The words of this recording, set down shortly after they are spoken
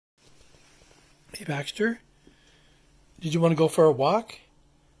Hey, Baxter, did you want to go for a walk?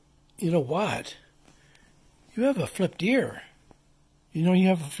 You know what? You have a flipped ear. You know you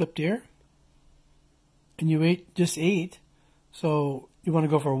have a flipped ear? And you just ate, so you want to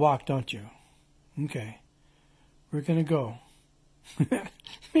go for a walk, don't you? Okay. We're going to go.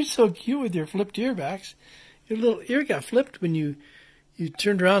 You're so cute with your flipped ear, Bax. Your little ear got flipped when you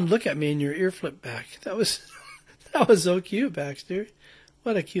turned around and looked at me and your ear flipped back. That was so cute, Baxter.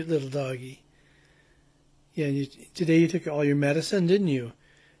 What a cute little doggy. Yeah, today you took all your medicine, didn't you?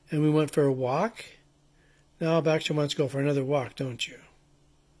 And we went for a walk. Now Baxter wants to go for another walk, don't you?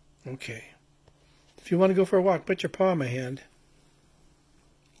 Okay. If you want to go for a walk, put your paw in my hand.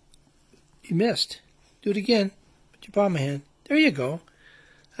 You missed. Do it again. Put your paw in my hand. There you go.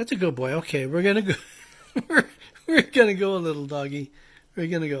 That's a good boy. Okay, we're gonna go. we're gonna go, little doggy. We're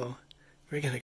gonna go. We're gonna